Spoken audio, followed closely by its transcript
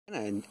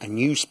A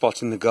new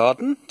spot in the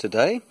garden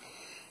today.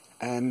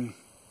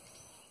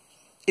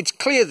 It's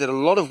clear that a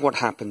lot of what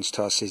happens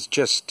to us is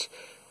just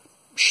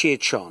sheer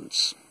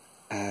chance.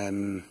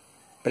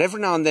 But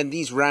every now and then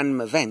these random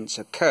events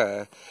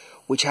occur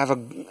which have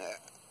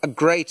a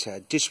greater,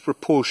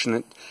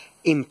 disproportionate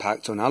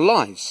impact on our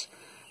lives.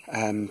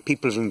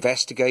 People have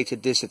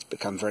investigated this. It's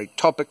become very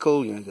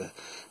topical. You know,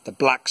 the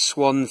Black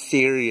Swan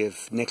theory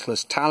of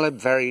Nicholas Taleb,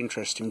 very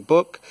interesting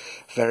book,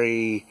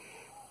 very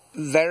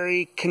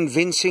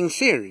convincing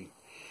theory.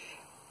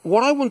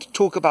 What I want to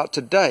talk about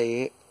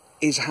today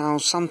is how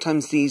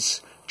sometimes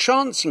these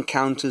chance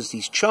encounters,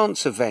 these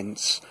chance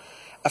events,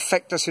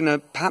 affect us in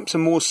perhaps a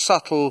more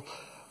subtle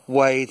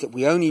way that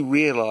we only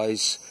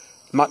realize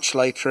much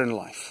later in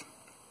life.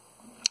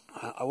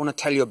 I want to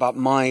tell you about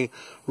my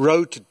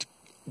road to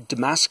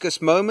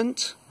Damascus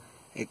moment,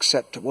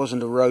 except it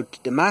wasn't a road to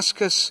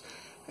Damascus,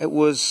 it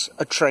was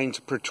a train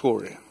to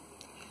Pretoria.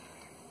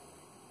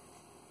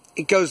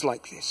 It goes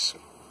like this.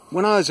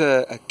 When I was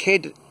a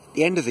kid, at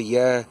the end of the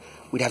year,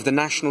 we'd have the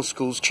National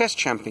Schools Chess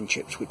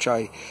Championships, which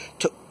I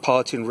took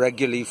part in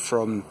regularly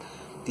from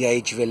the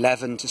age of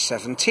 11 to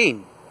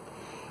 17.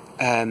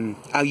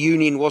 Our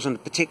union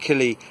wasn't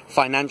particularly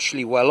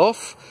financially well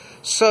off,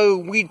 so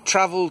we'd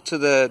travel to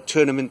the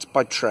tournament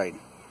by train.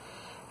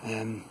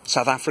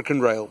 South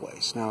African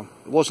Railways. Now,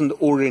 it wasn't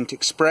the Orient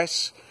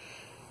Express.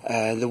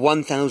 The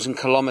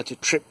 1,000-kilometre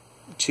trip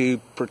to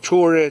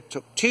Pretoria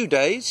took 2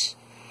 days.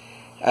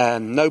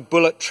 No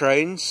bullet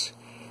trains.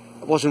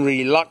 It wasn't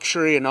really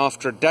luxury, and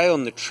after a day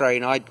on the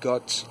train I'd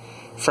got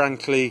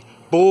frankly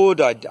bored.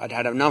 I'd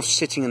had enough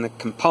sitting in the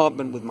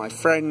compartment with my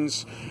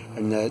friends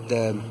and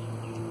the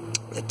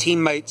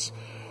teammates.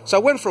 So I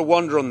went for a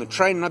wander on the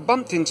train, and I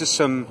bumped into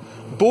some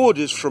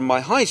boarders from my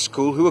high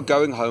school who were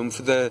going home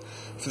for the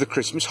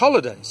Christmas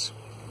holidays.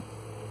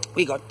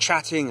 We got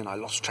chatting and I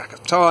lost track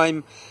of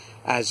time,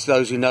 as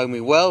those who know me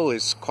well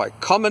is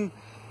quite common.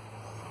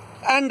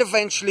 And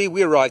eventually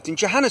we arrived in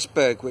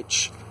Johannesburg,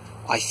 which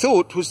I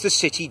thought was the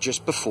city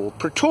just before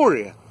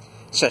Pretoria.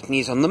 Certainly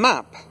is on the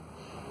map.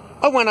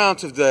 I went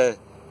out onto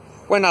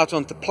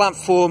the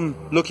platform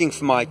looking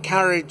for my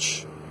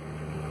carriage.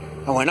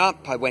 I went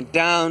up, I went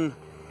down.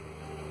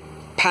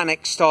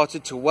 Panic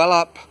started to well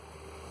up.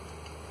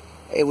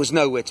 It was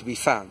nowhere to be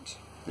found.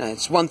 Now,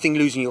 it's one thing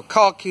losing your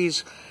car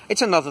keys.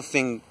 It's another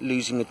thing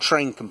losing a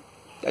train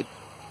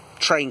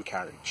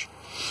carriage.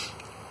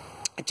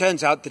 It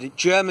turns out that at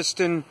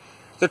Germiston,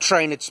 the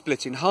train had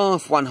split in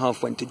half. One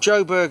half went to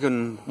Joburg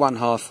and one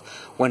half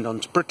went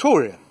on to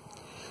Pretoria.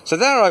 So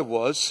there I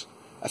was,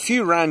 a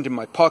few rand in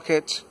my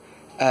pocket,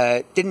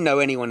 didn't know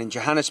anyone in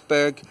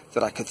Johannesburg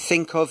that I could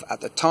think of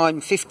at the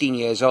time, 15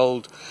 years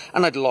old,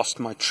 and I'd lost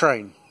my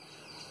train.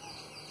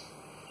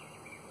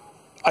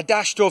 I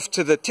dashed off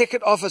to the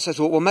ticket office. I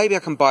thought, well, maybe I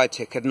can buy a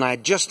ticket, and I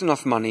had just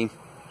enough money,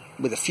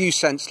 with a few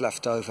cents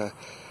left over,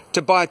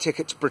 to buy a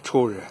ticket to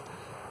Pretoria.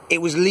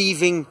 It was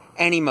leaving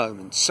any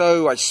moment,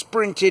 so I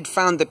sprinted,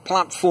 found the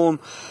platform,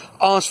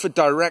 asked for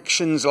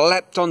directions,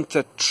 leapt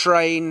onto the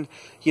train,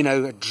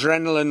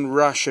 adrenaline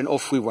rush, and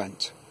off we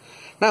went.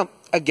 Now,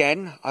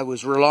 again, I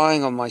was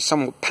relying on my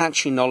somewhat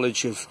patchy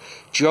knowledge of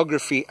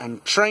geography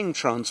and train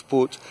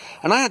transport,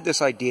 and I had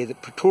this idea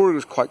that Pretoria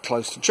was quite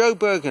close to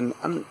Joburg, and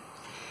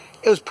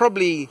it was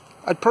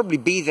I'd probably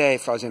be there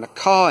if I was in a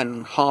car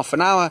in half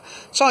an hour,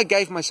 so I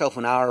gave myself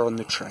an hour on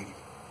the train.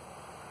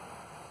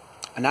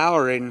 An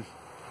hour in,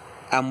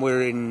 and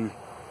we're in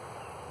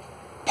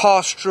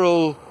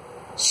pastoral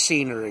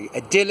scenery,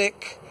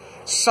 idyllic,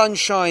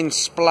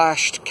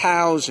 sunshine-splashed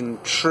cows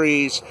and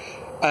trees,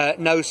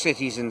 no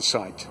cities in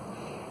sight.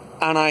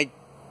 And I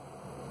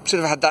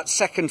sort of had that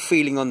second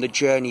feeling on the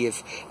journey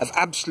of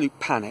absolute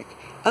panic.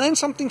 And then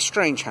something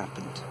strange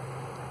happened.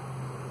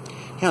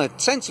 A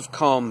sense of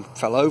calm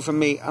fell over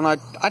me, and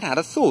I'd had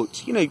a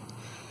thought.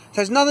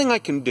 There's nothing I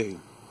can do.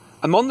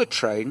 I'm on the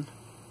train.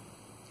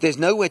 There's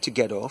nowhere to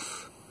get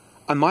off.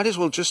 I might as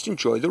well just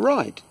enjoy the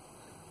ride.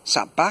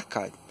 Sat back,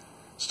 I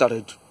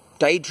started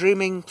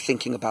daydreaming,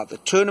 thinking about the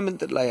tournament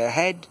that lay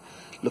ahead,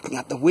 looking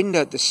out the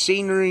window at the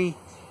scenery,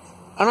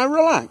 and I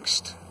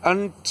relaxed,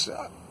 and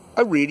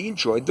I really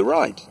enjoyed the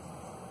ride.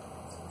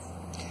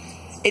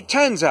 It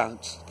turns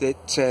out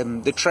that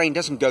the train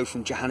doesn't go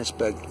from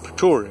Johannesburg to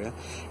Pretoria.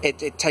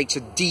 It takes a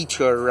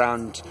detour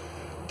around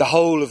the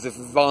whole of the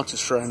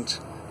Waterfront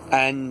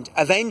and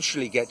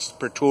eventually gets to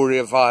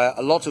Pretoria via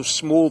a lot of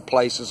small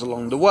places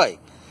along the way,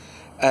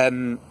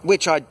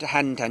 which I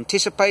hadn't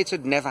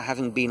anticipated, never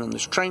having been on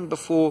this train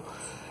before.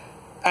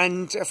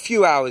 And a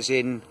few hours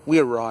in, we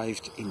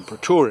arrived in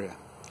Pretoria.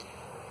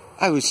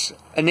 I was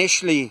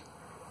initially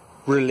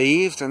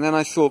relieved, and then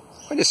I thought,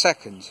 wait a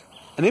second,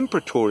 I'm in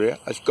Pretoria,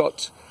 I've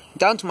got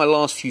down to my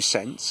last few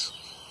cents,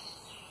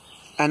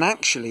 and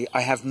actually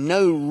I have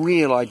no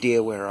real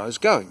idea where I was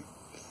going.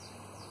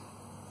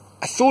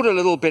 I thought a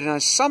little bit, and I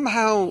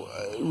somehow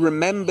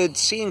remembered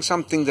seeing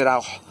something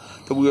that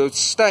we were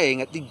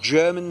staying at the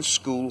German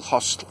school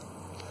hostel.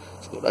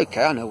 I thought,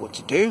 okay, I know what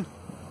to do.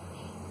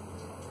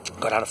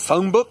 Got out a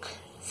phone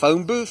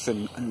booth,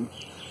 and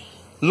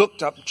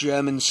looked up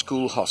German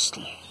school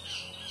hostel.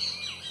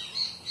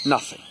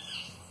 Nothing.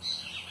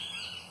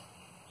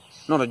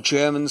 Not a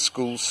German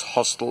school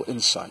hostel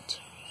in sight.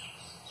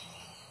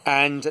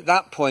 And at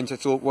that point I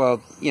thought,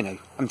 well, you know,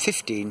 I'm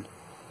 15.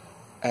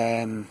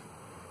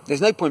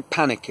 There's no point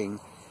panicking.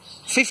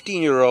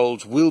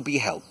 15-year-olds will be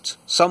helped.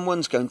 Some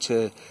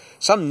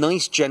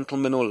nice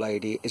gentleman or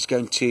lady is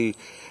going to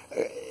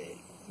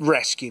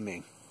rescue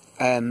me.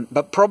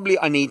 But probably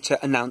I need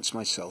to announce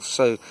myself.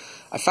 So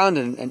I found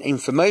an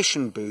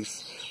information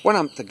booth, went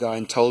up to the guy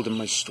and told him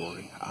my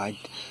story.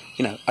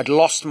 I'd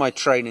lost my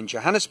train in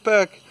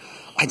Johannesburg.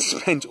 I'd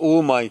spent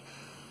all my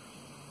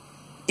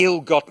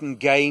ill-gotten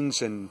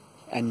gains and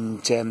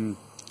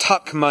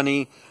tuck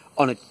money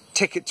on a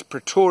ticket to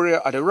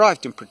Pretoria. I'd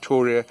arrived in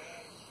Pretoria,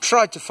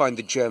 tried to find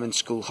the German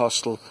school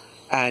hostel,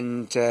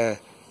 and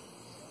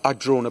I'd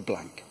drawn a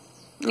blank.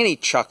 And he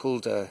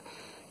chuckled,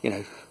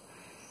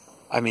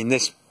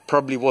 this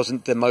probably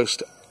wasn't the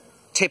most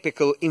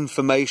typical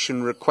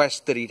information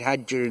request that he'd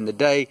had during the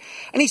day.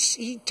 And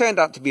he turned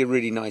out to be a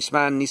really nice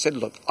man, and he said,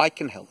 look, I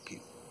can help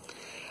you.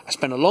 I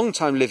spent a long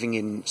time living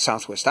in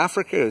Southwest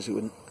Africa, as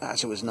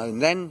it was known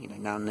then,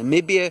 now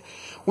Namibia,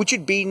 which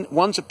had been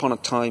once upon a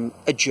time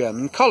a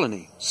German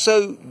colony.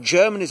 So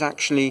German is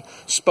actually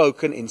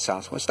spoken in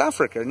Southwest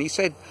Africa. And he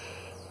said,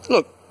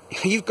 look,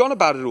 you've gone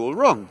about it all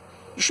wrong.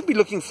 You should be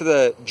looking for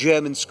the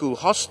German school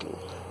hostel.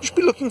 You should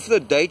be looking for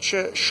the Deutsche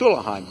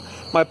Schulheim.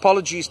 My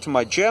apologies to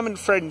my German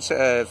friends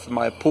for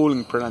my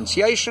appalling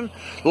pronunciation.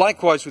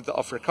 Likewise with the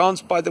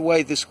Afrikaans, by the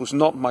way, this was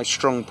not my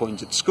strong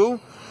point at school.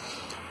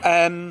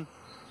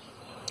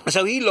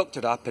 So he looked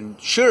it up,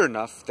 and sure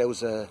enough, there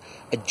was a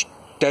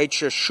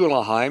Deutsche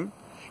Schulheim.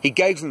 He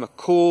gave them a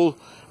call,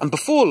 and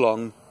before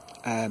long,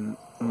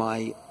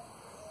 my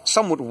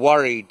somewhat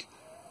worried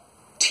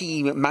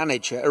team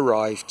manager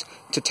arrived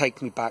to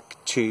take me back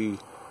to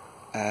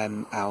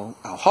our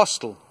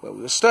hostel where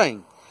we were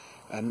staying.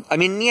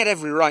 He had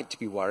every right to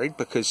be worried,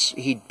 because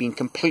he'd been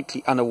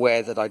completely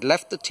unaware that I'd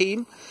left the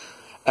team.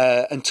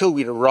 Until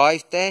we'd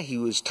arrived there, he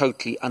was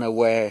totally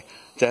unaware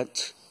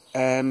that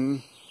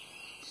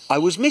I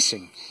was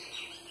missing.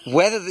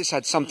 Whether this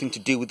had something to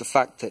do with the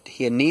fact that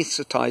he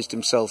anaesthetised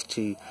himself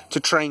to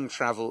train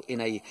travel in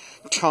a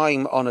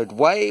time-honoured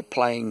way,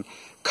 playing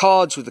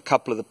cards with a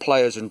couple of the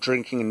players and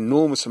drinking an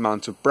enormous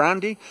amount of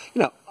brandy,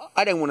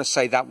 I don't want to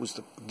say that was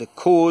the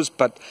cause,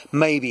 but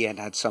maybe it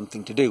had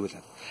something to do with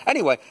it.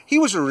 Anyway, he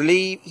was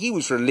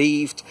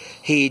relieved.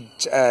 He'd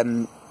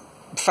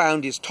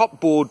found his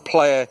top board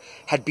player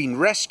had been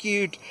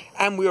rescued,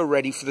 and we were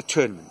ready for the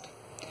tournament.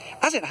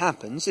 As it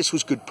happens, this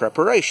was good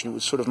preparation. It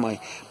was sort of my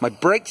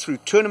breakthrough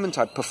tournament.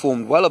 I'd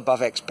performed well above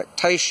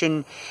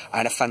expectation. I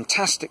had a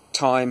fantastic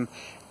time,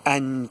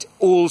 and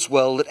all's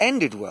well that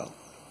ended well.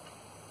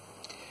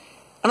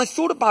 And I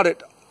thought about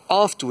it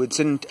afterwards,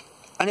 and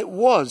it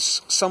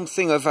was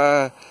something of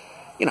a,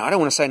 I don't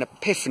want to say an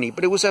epiphany,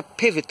 but it was a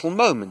pivotal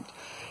moment.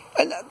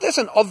 And there's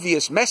an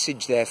obvious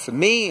message there for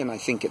me, and I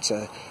think it's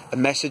a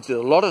message that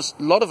a lot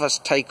of us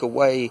take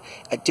away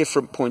at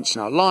different points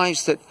in our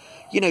lives, that,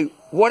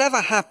 whatever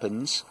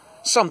happens,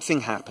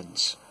 something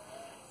happens,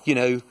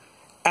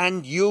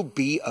 and you'll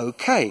be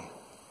okay.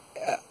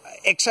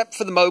 Except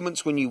for the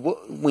moments when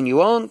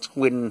you aren't,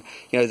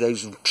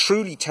 those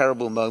truly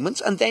terrible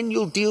moments, and then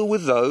you'll deal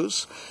with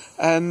those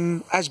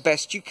as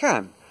best you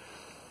can.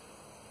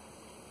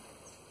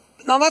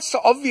 Now, that's the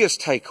obvious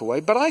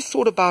takeaway, but I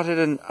thought about it,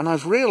 and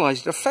I've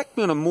realised it affected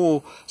me on a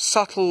more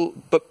subtle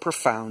but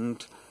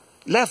profound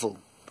level.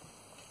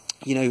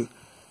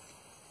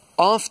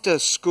 After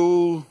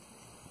school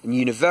and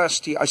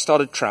university, I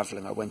started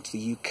travelling. I went to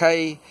the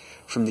UK.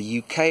 From the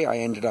UK, I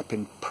ended up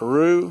in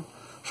Peru.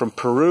 From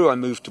Peru, I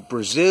moved to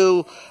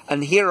Brazil,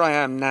 and here I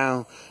am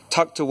now,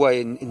 tucked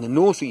away in the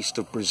northeast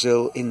of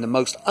Brazil, in the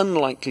most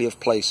unlikely of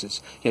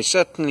places.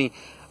 Certainly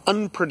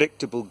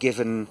unpredictable,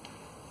 given,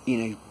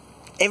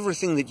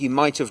 everything that you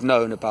might have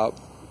known about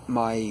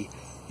my,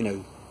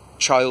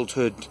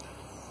 childhood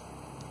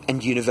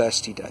and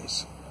university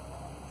days.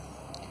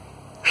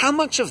 How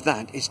much of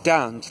that is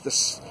down to the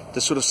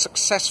sort of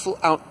successful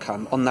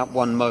outcome on that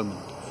one moment?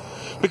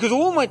 Because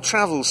all my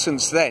travel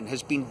since then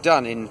has been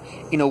done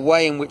in a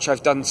way in which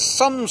I've done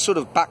some sort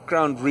of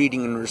background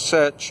reading and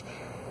research,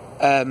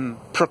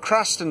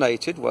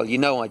 procrastinated, well,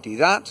 I do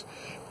that,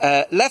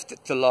 left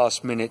it to the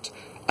last minute,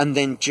 and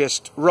then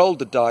just rolled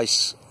the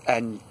dice,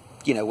 and,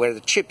 where the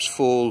chips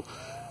fall,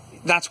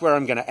 that's where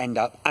I'm going to end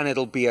up, and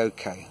it'll be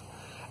okay.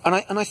 And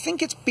I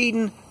think it's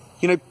been,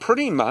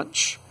 pretty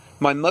much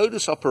my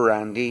modus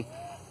operandi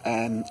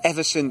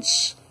ever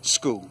since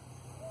school.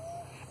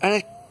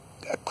 And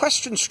a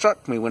question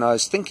struck me when I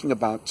was thinking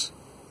about,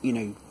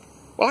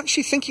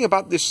 thinking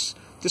about this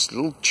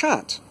little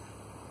chat.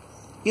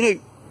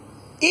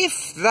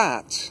 If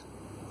that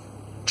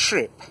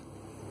trip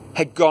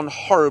had gone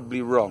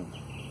horribly wrong,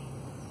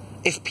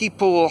 if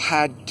people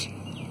had,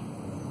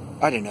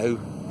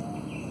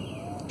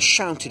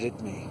 shouted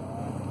at me,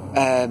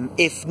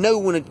 if no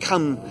one had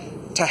come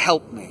to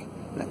help me,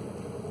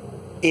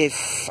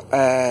 if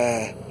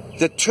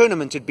the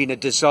tournament had been a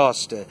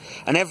disaster,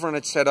 and everyone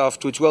had said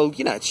afterwards, well,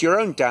 you know, it's your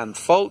own damn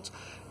fault.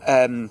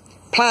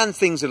 Plan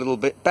things a little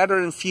bit better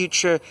in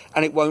future,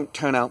 and it won't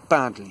turn out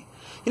badly.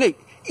 You know,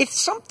 if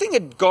something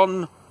had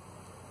gone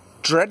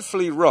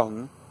dreadfully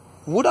wrong,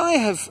 would I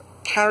have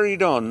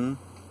carried on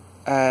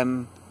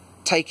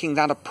taking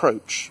that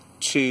approach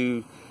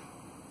to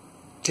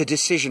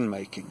decision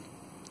making?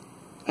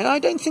 And I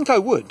don't think I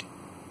would.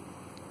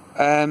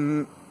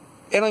 And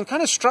I'm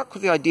kind of struck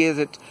with the idea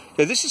that,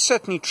 you know, this is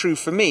certainly true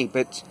for me,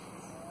 but,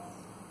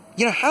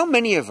 you know, how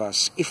many of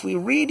us, if we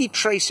really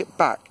trace it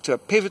back to a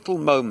pivotal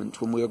moment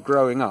when we were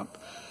growing up,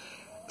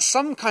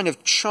 some kind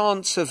of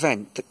chance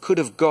event that could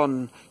have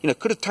gone, you know,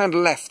 could have turned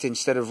left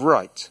instead of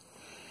right.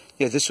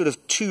 You know, the sort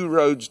of two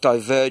roads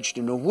diverged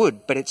in a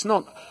wood, but it's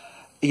not,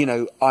 you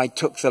know, I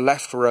took the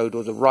left road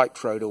or the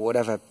right road or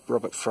whatever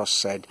Robert Frost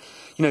said.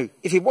 You know,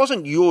 if it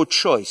wasn't your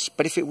choice,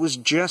 but if it was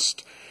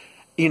just,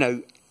 you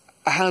know,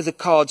 how the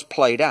cards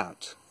played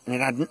out, and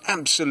it had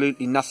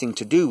absolutely nothing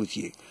to do with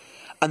you.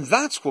 And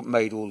that's what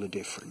made all the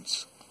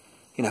difference.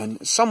 You know,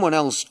 and someone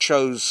else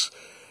chose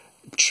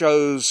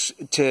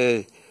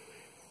to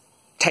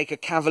take a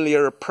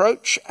cavalier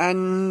approach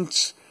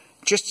and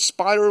just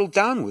spiraled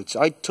downwards.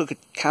 I took a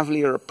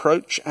cavalier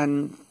approach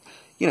and,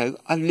 you know,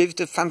 I've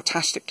lived a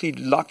fantastically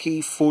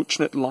lucky,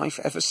 fortunate life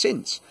ever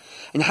since.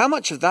 And how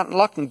much of that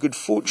luck and good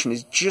fortune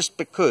is just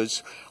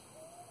because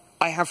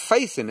I have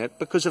faith in it,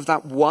 because of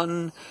that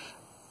one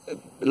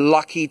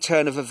lucky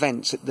turn of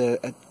events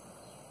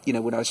you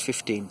know, when I was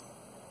 15.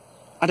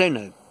 I don't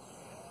know.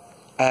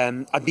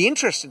 I'd be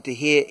interested to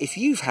hear if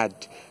you've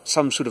had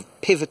some sort of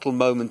pivotal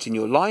moment in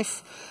your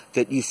life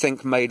that you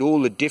think made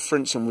all the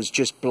difference and was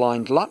just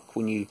blind luck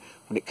when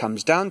it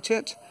comes down to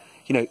it.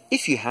 You know,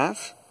 if you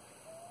have,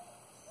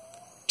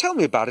 tell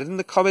me about it in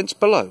the comments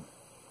below.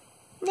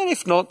 And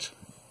if not,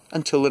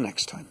 until the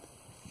next time.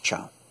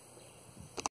 Ciao.